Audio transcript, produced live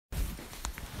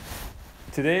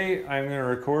Today I'm going to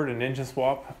record an engine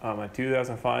swap on my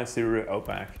 2005 Subaru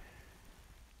Outback.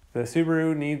 The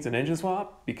Subaru needs an engine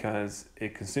swap because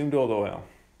it consumed old oil.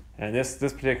 And this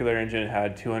particular engine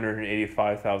had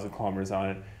 285,000 kilometers on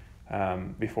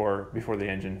it before the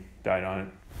engine died on it.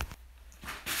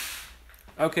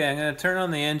 Okay, I'm going to turn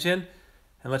on the engine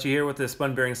and let you hear what the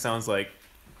spun bearing sounds like.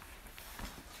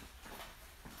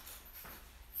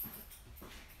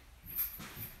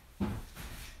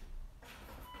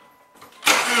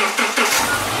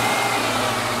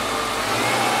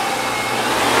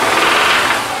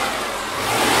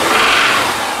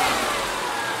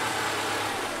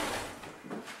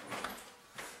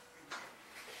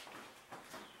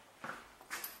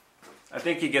 I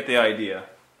think you get the idea.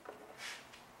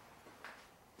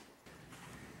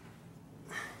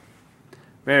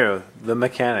 Mero, the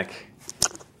mechanic.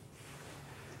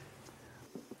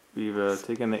 We've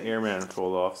taken the air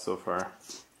manifold off so far.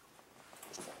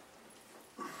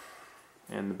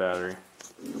 And the battery.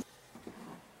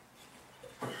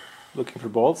 Looking for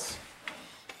bolts?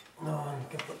 No, I'm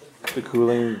gonna put The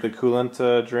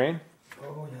coolant drain?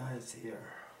 Oh yeah, it's here.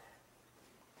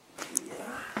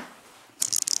 Yeah.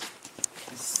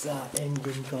 This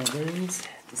engine coverings,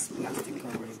 this plastic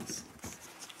coverings,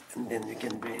 and then we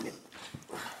can drain it.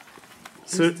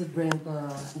 So This is the drain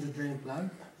plug.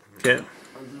 okay.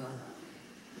 On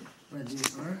the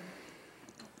radiator,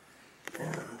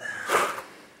 and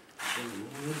we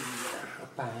need a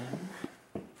pan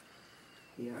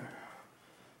here,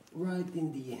 right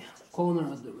in the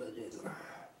corner of the radiator.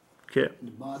 Okay.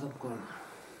 The bottom corner.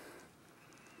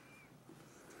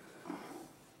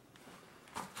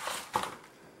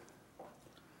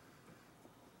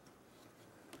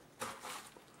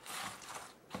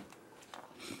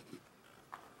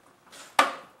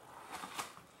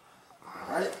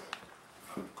 Alright.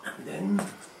 And then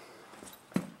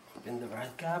open the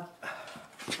right cap.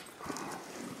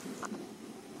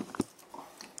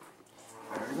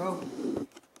 There we go.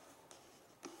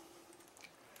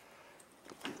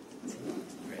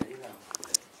 Ready now.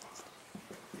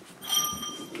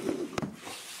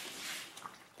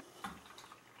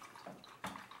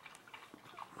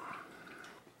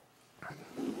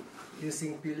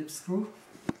 Using Phillips screw.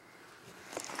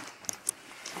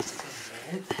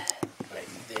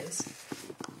 Like this.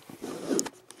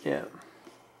 Yeah.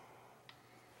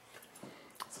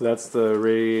 So that's the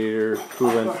radiator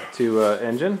coolant to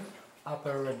engine.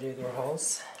 Upper radiator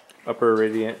hose. Upper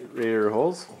radiator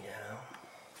holes. Yeah.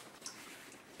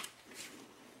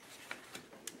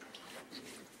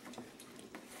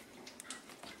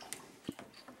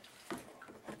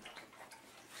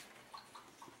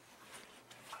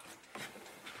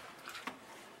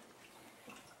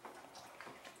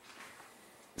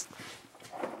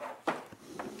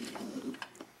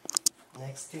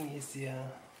 Next thing is the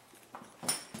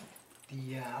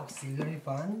auxiliary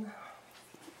fan.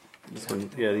 This one,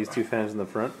 yeah, these two fans in the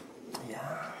front.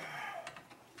 Yeah.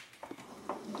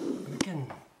 We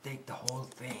can take the whole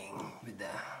thing with the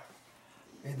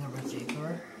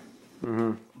radiator.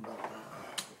 Mm-hmm. But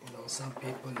you know, some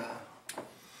people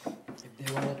if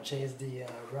they want to change the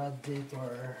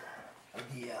radiator,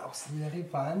 the auxiliary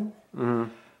fan, Mm-hmm.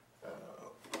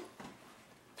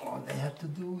 all they have to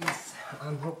do is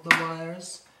unhook the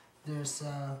wires. There's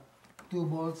 2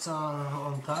 bolts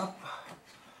on top,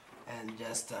 and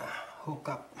just hook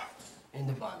up in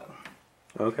the bottom.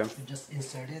 Okay. You just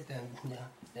insert it and yeah,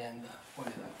 then pull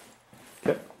it up.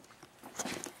 Okay.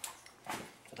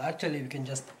 But actually, we can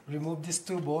just remove these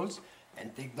 2 bolts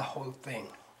and take the whole thing.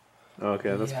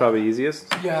 Okay, that's Yeah. probably easiest.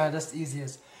 Yeah, that's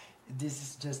easiest. This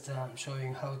is just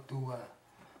showing how to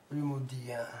remove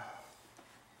the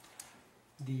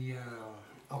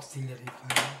auxiliary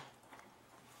fan.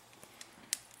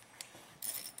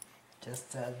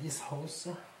 Just this hose,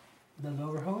 the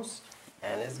lower hose,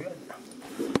 and it's good.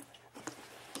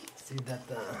 See that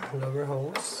lower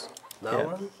hose, that Yeah.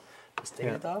 one. Just take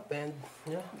Yeah. it up and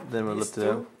yeah. Then we'll these lift it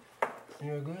out. and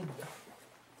you're good.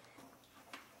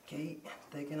 Okay,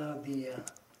 taking out the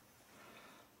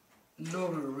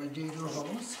lower radiator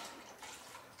hose.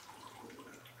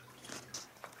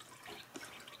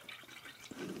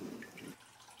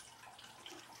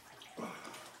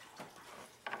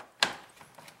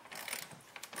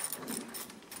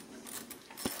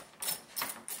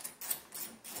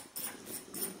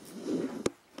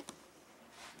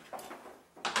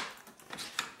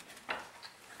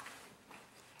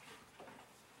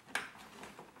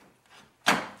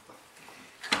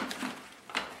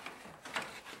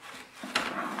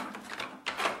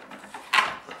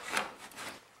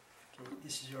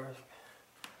 This is your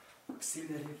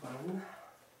auxiliary fan,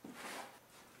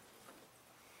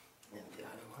 and the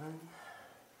other one.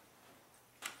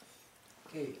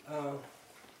 Okay,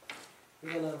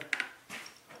 we're gonna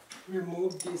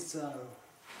remove this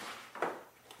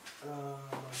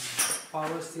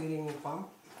power steering pump.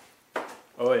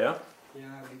 Oh yeah?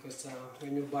 Yeah, because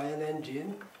when you buy an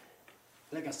engine,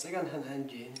 like a second-hand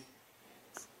engine,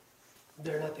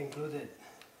 they're not included.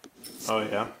 Oh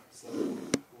yeah? So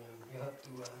you have to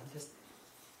just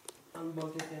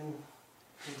unbolt it and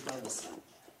install the seat.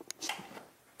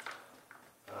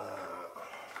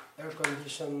 Air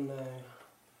condition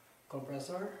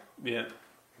compressor. Yeah.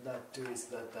 That too is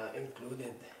not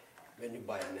included when you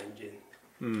buy an engine.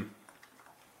 Hmm.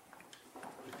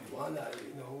 If you wanna,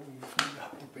 you know, you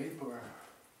have to pay for.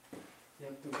 You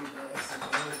have to pay the extra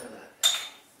money for that.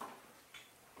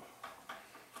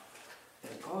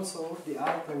 And also the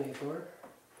alternator,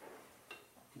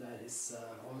 that is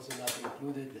also not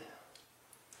included.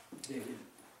 They will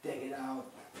take it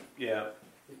out. Yeah.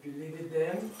 If you leave it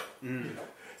there,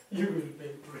 you will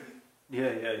pay for it.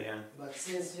 Yeah. But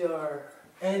since your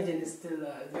engine is still,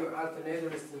 your alternator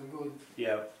is still good,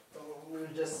 Yeah. so we'll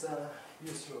just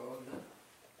use your own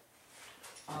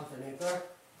alternator.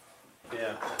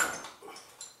 Yeah.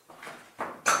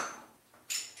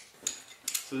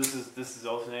 So this is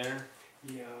alternator.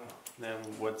 Yeah. Then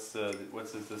what's this?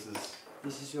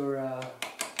 This is your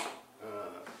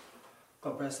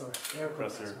compressor, air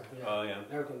compressor. Yeah. Oh yeah.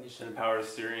 Air And conditioner. the power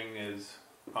steering is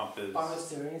pump is. Power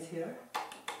steering is here.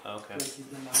 Okay. You see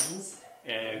the lines.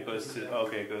 And it goes to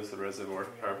it goes to the reservoir.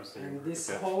 Power steering. And this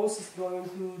Okay. hose is going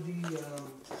to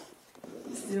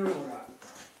the steering rack.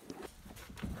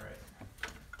 All right.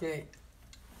 Okay.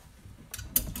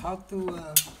 How to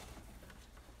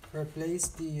replace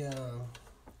the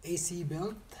AC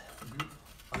belt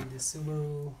on the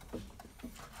Subaru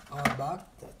Outback,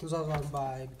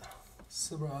 2005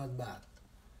 Subaru Outback.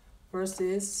 First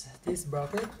is this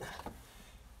bracket,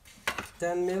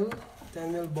 10 mil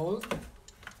bolt,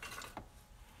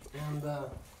 and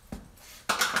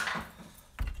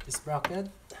this bracket.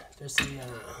 There's a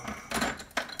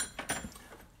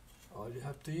all you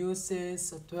have to use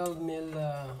is a 12 mil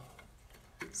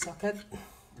socket.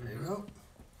 There you go.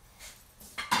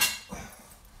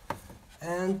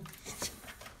 And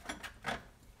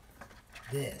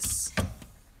this.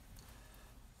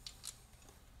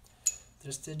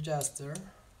 There's the adjuster,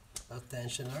 a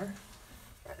tensioner,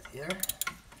 right here.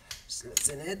 Slits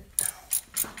in it.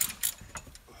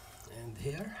 And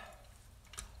here.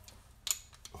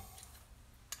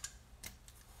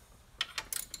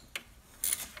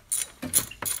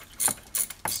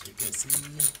 As you can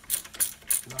see,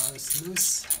 now it's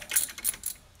loose.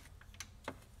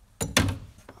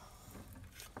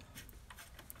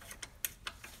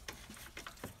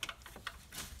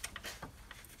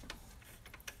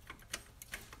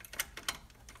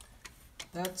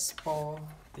 That's for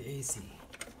the AC.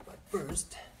 But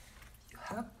first, you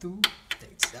have to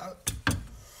take out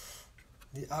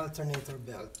the alternator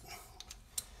belt.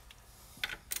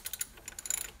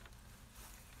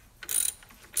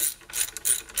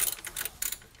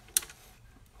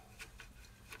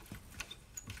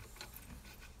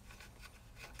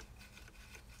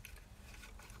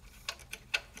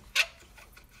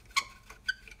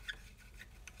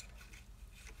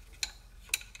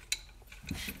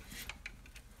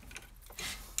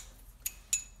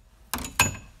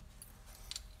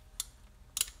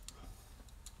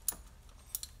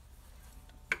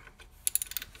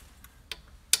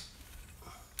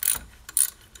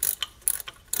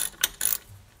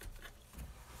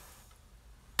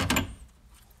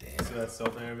 So that's the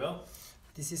alternator belt.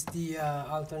 This is the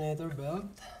alternator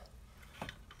belt.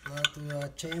 Now to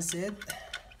change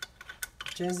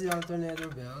the alternator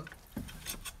belt,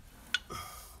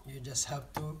 you just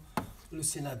have to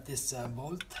loosen up this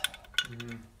bolt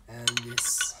and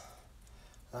this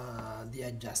the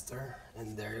adjuster,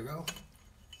 and there you go.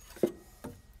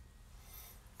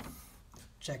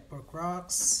 Check for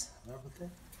cracks,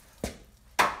 everything.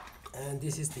 And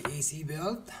this is the AC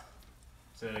belt.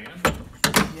 Say it again.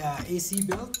 Yeah, AC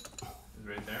belt. It's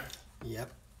right there.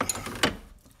 Yep.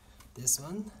 This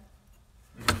one.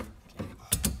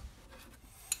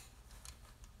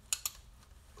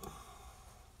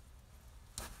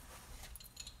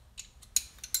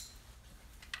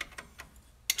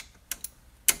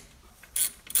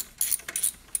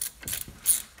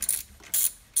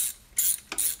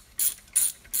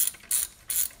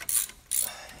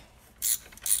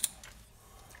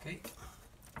 Okay.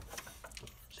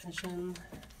 Tension.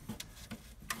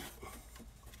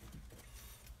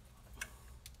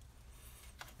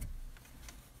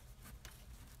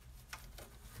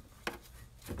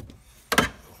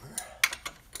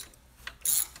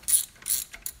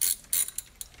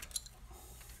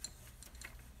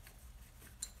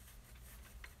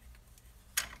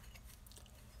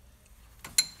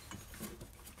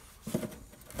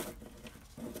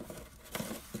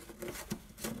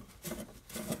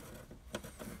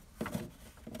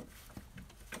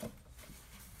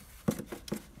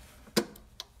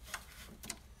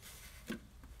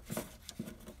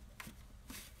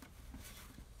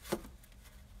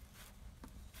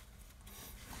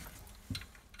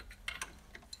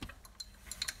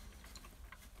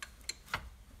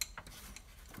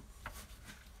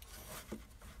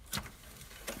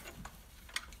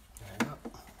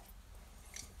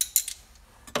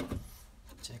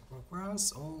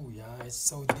 exhaust. Oh yeah, it's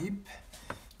so deep.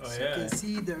 Oh so yeah. you can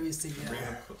see there is a Bring it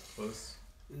up close.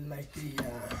 like the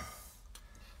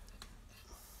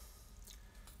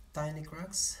tiny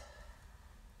cracks.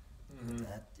 Mm-hmm.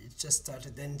 That it just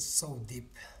started then so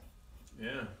deep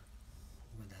Yeah.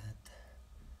 with that.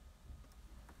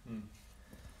 Hmm.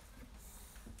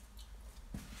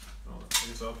 Oh, I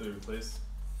guess I'll have to replace.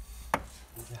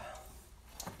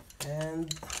 Yeah.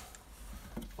 And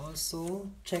also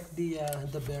check the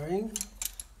bearing,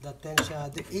 the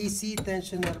tension, the AC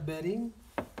tensioner bearing.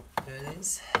 There it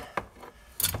is.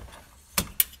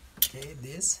 Okay,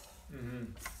 this. Mm-hmm.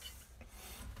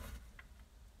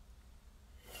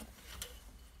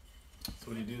 So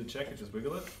what do you do to check it? Just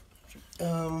wiggle it?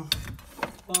 Well,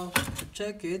 to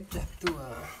check it, you have to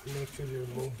make sure you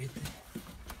remove it.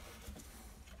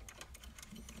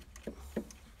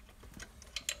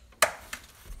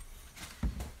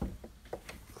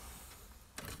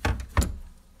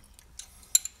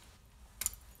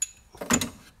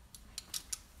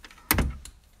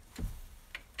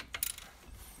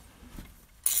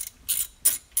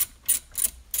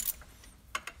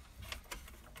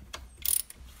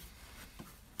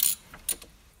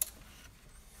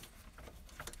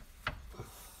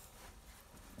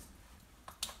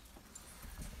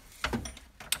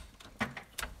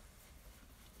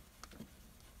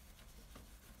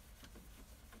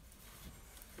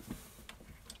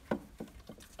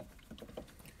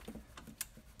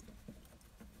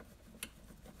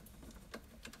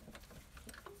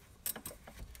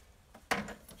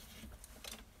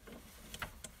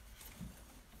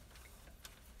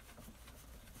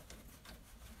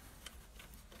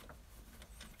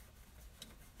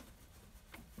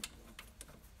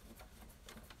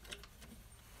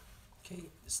 Okay,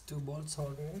 it's 2 bolts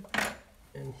holding it,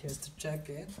 and here's to check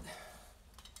it.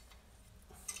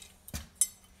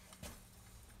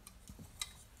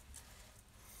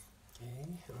 Okay,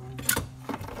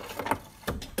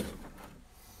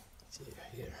 see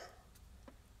here.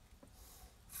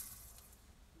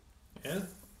 Yeah?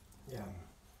 Yeah.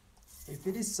 If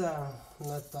it is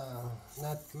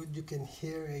not good, you can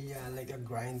hear a like a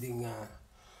grinding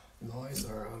noise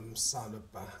or sound of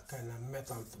kind of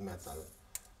metal to metal.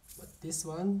 But this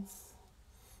one,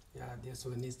 yeah, this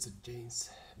one needs to change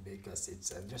because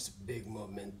it's just big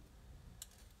movement.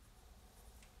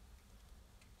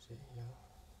 See,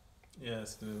 yeah, Yeah,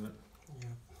 it's the movement.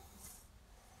 yeah.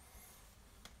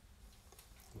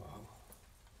 Wow.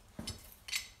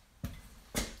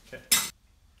 Okay.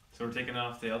 So we're taking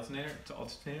off the alternator.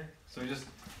 So we just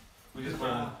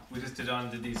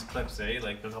did these clips,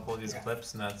 like a couple of these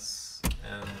clips, and that's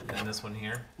and this one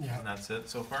here, and that's it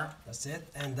so far. That's it.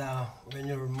 And when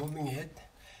you're removing it,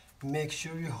 make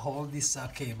sure you hold this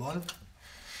cable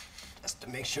just to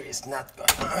make sure it's not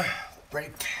gonna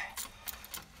break.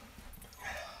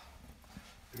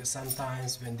 Because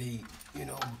sometimes when they,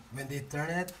 when they turn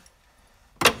it,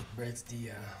 it breaks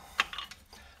the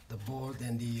bolt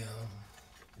and the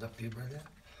pivot there.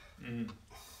 Mm.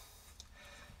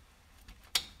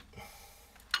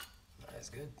 That's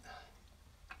good.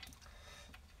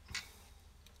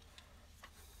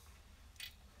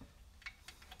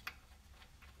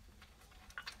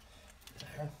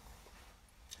 There.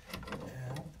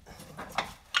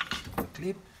 And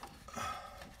clip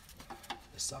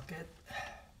the socket.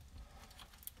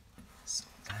 So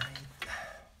tight.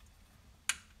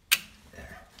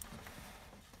 There.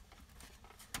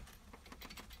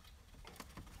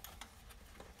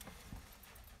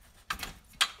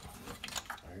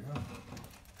 There you go.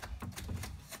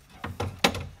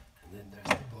 And then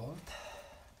there's the bolt.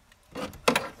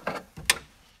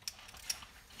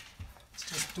 It's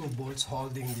just 2 bolts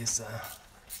holding this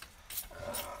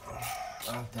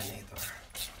alternator.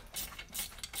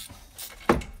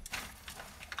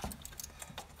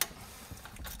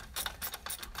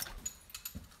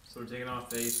 So we're taking off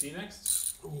the AC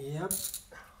next. Yep.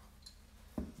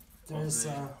 There's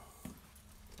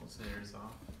Alternator's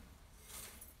off.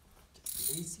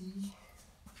 AC.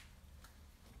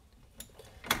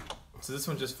 So this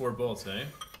one's just 4 bolts, eh?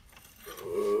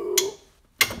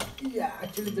 Yeah,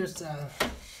 actually there's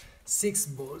 6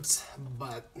 bolts,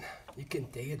 but you can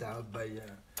take it out by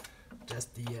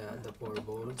just the 4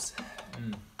 bolts.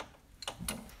 Mm.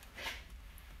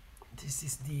 This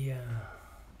is the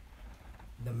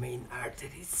main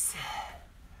arteries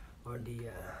or the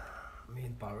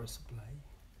main power supply.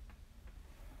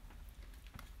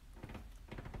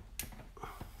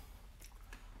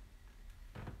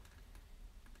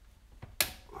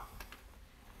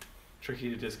 Tricky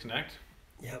to disconnect.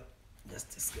 Yep, just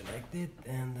disconnect it,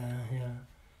 and yeah,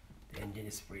 the engine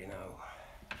is free now.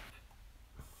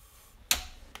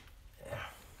 Yeah.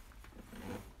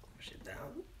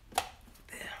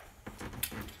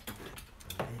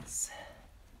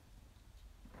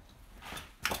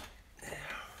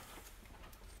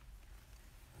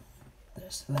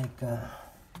 There's like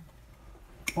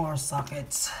 4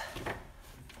 sockets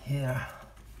here.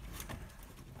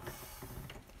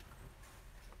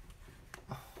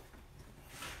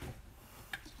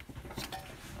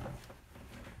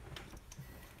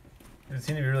 It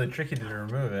seemed to be really tricky to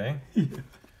remove, eh? If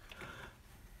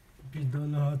you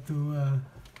don't know how to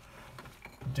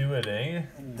Do it, eh?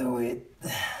 do it,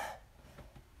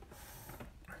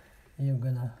 you're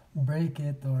gonna break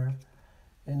it, or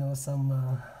you know, some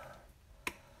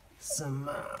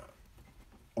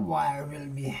wire will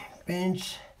be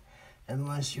pinched, and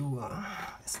once you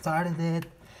started it,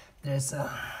 there's a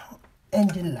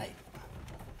engine light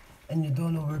and you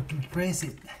don't know where to place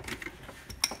it,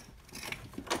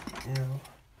 you know.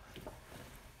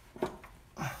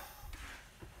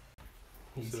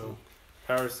 So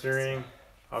power steering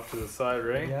off to the side,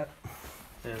 right? Yeah.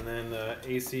 And then the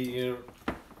AC unit,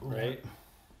 right?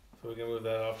 So we can move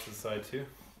that off to the side too.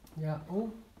 Yeah.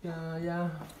 Oh, yeah.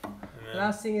 And then,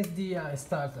 Last thing is the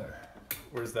starter.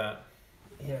 where's that?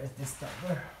 Here is the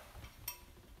starter.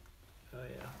 Oh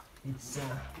yeah. It's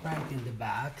right in the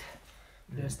back.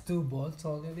 There's 2 bolts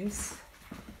holding this.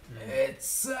 Mm.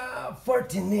 It's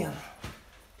 14 mil.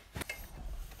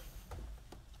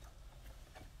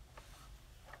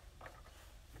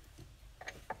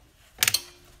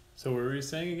 So what were you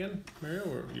saying again, Mario?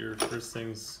 Or your first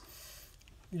things?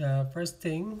 Yeah, first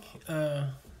thing,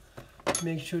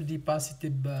 make sure the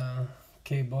positive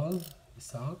cable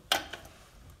is out.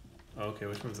 Oh, okay,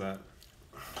 which one's that?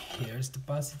 Here's the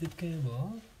positive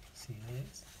cable. See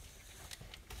this?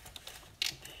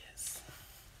 This.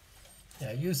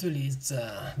 Yeah, usually it's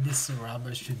this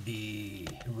rubber should be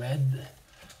red,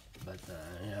 but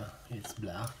yeah, it's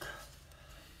black.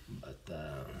 But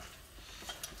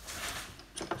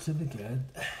should be good.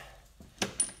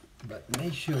 But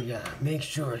make sure you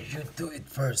do it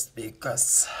first,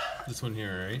 because This one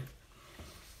here, right?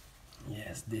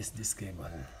 yes, this cable,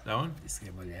 That one? this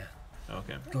cable, yeah,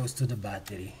 Okay. goes to the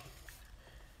battery.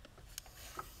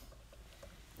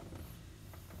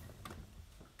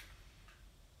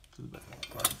 To the back.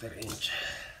 1/4 inch.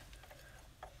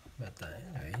 But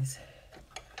anyways,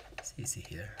 it's easy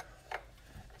here.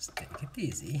 Just take it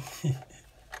easy.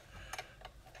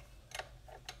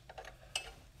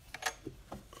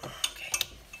 Okay.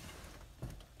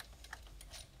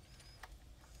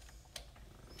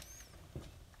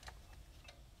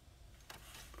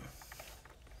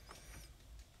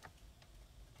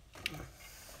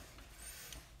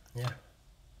 Yeah.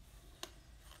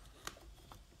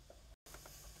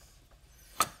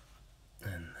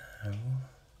 And now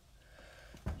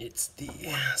it's the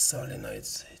solenoid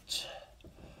switch.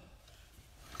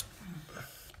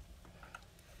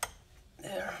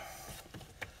 There.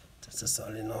 That's a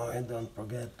solenoid, don't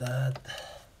forget that.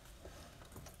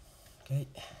 Okay.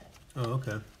 Oh,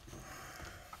 okay.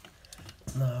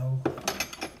 Now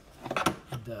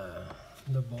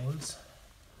the bolts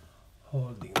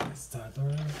holding the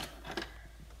starter.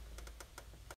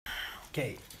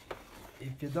 Okay,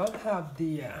 if you don't have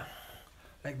the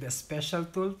like the special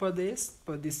tool for this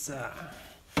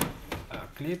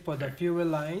clip for the fuel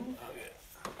line,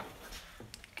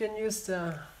 you can use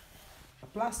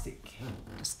plastic.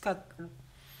 Just cut,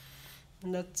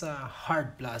 not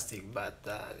hard plastic, but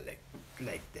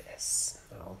like this.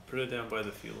 So, Put it down by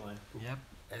the fuel line. yep,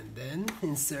 and then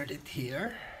insert it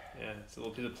here. Yeah, it's a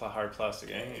little piece of hard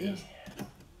plastic, eh? You just-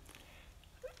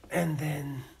 And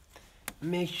then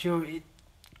make sure it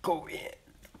go in.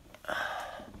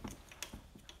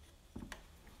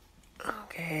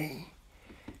 Okay,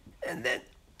 and then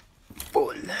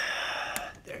pull.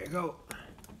 There you go.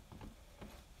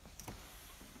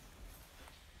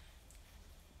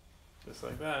 Just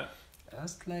like that.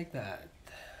 Just like that.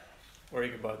 Or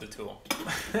you can buy the tool.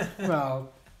 Well,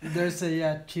 there's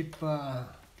a cheap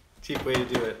Cheap way to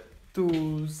do it.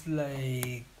 tools,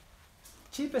 like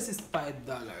cheapest is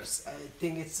 $5. I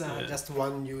think it's Yeah. just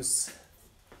one use,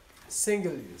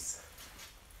 single use.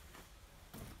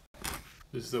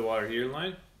 This is the water heater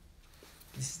line.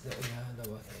 This is the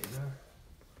water heater.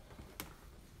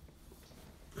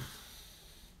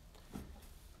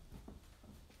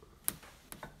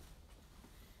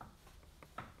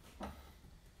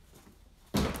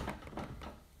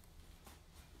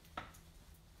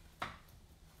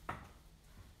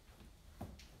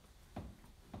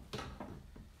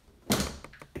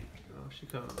 Oh, she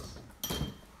comes.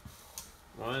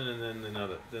 One and then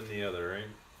another, then the other,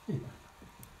 right?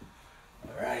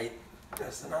 All right,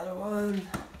 there's another one.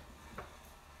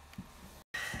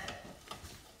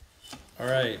 All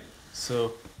right.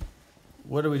 So,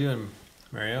 what are we doing,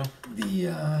 Mario?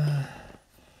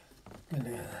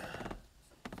 Gonna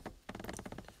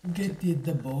get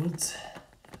the bolts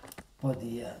for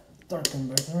the torque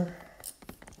converter.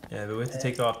 Yeah, but we have to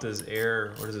take off this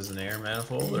air. What is this? An air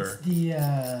manifold or It's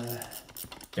the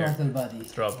throttle body.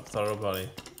 throttle body?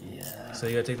 Yeah. So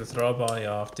you gotta take the throttle body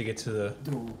off to get to the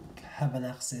To have an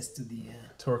access to the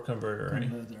torque converter, right?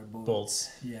 converter Bolts.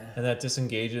 Yeah. And that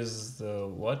disengages the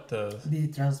what? The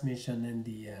transmission and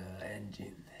the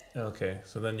engine. Okay,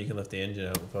 so then you can lift the engine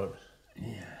out without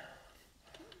Yeah.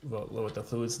 with the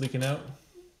fluids leaking out.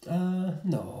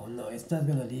 No, it's not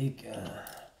gonna leak.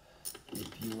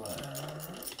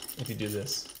 If you do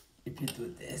this. If you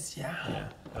do this, yeah.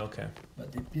 Yeah. Okay.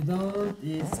 But if you don't,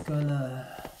 it's gonna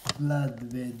flood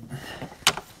with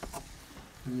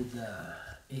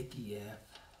ATF.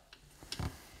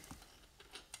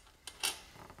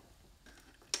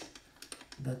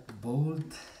 That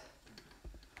bolt.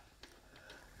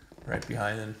 Right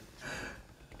behind them.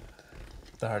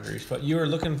 The hard to reach. But you were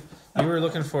looking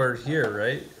for it here,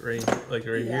 right? Right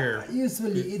here.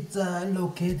 Usually it's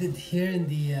located here in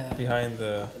the Behind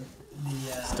the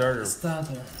starter.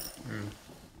 Mm.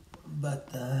 But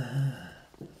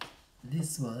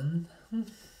this one.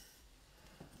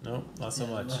 No, not so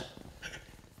much.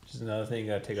 Just another thing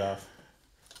you gotta take off.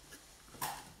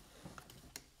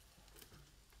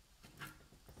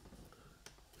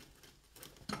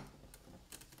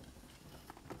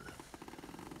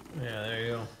 Yeah, there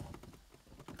you go.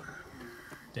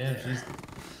 Damn,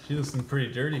 she looks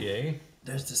pretty dirty, eh?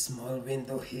 There's the small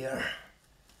window here.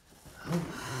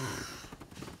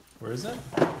 Where is that?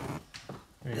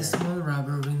 Right A small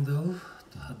rubber window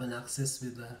to have an access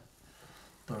with a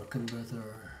torque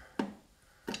converter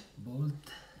bolt.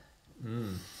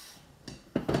 Mm.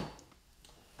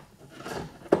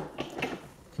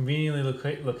 Conveniently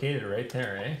located right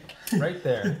there, eh? Right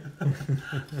there.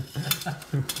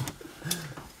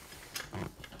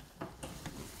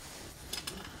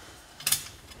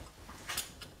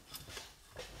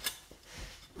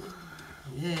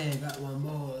 Yeah, got one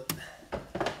bolt.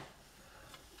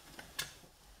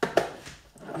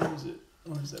 Where is it?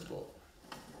 Where's that bolt?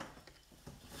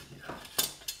 Yeah.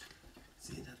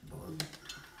 See that bolt?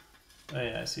 Oh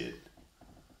yeah, I see it.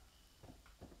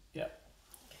 Yeah.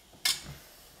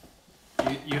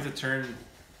 You have to turn.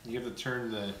 You have to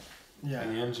turn the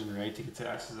engine right to get to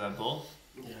access that bolt.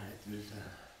 Yeah, it will.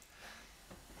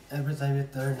 Every time you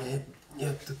turn it, you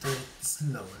have to turn it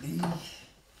slowly. Now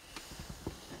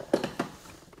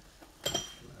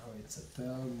it's a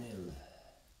 12 mil.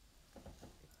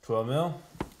 12 mil.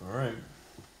 All right.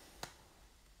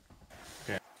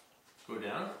 Okay. Go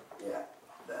down. Yeah,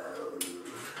 down.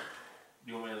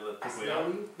 You want me to lift this way up?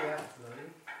 Slowly? Yeah, slowly.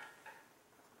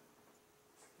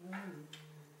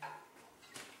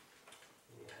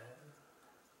 Yeah.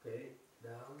 Okay,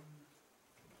 down.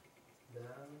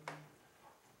 Down.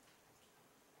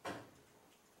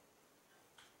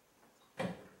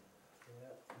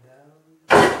 Yeah, down.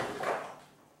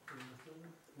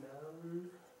 Down.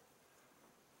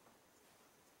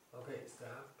 Okay,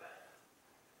 stop.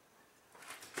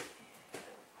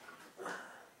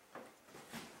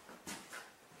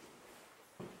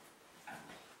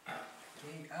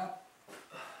 Okay, up.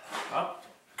 Up.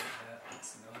 Yeah,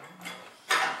 it's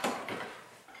down.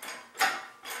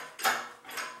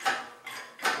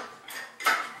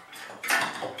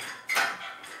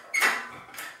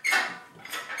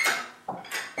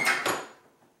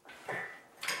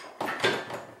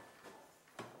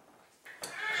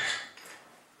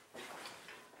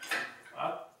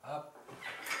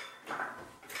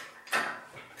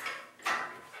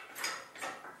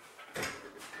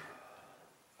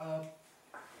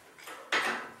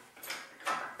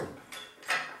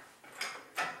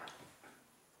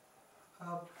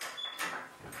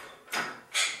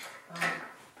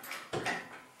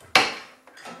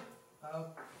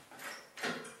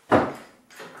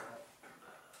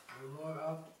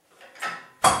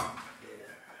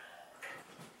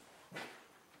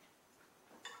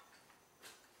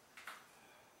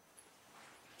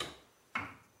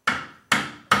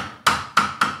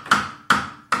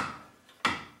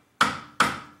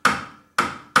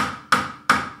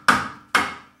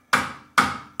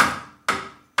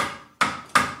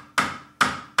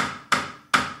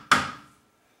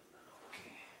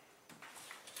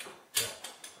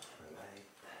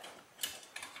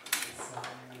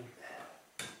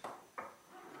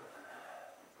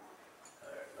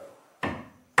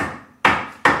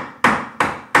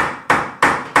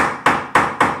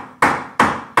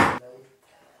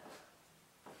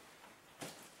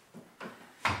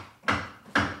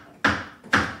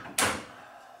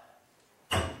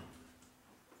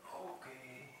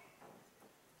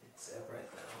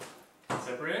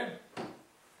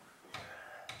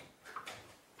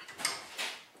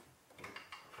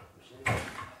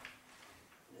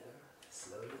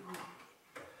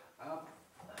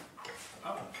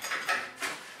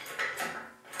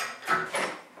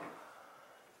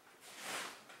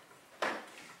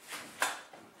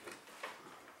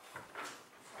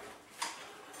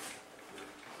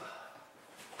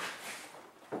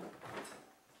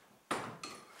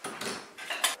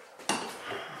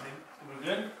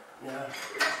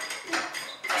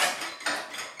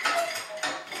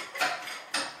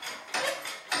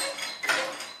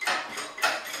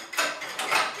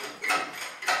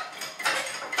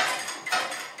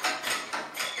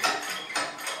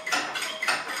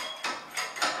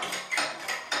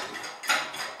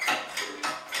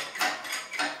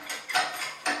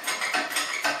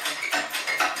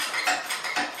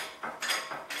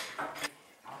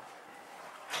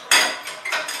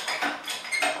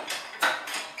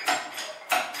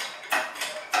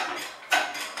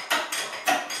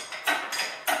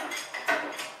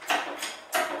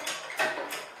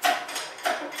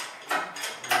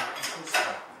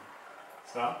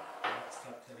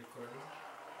 start the recording.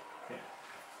 Okay.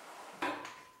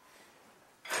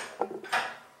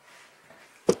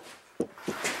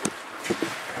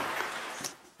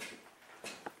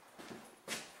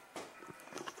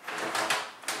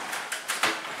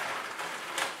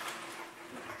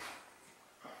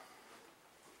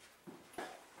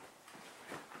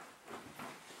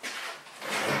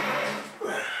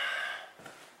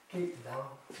 Keep it down.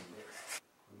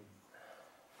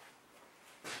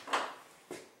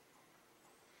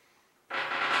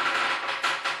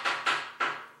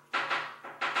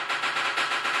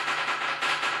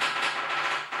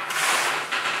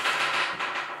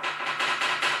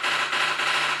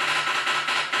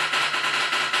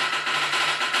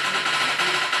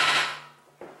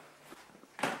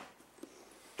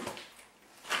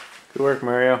 Good work,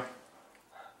 Mario.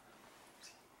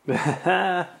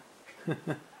 So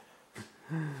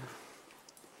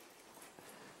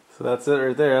that's it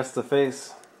right there. That's the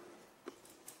face.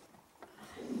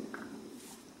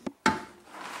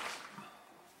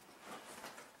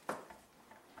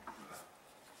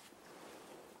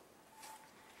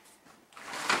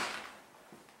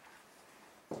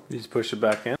 You just push it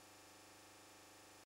back in.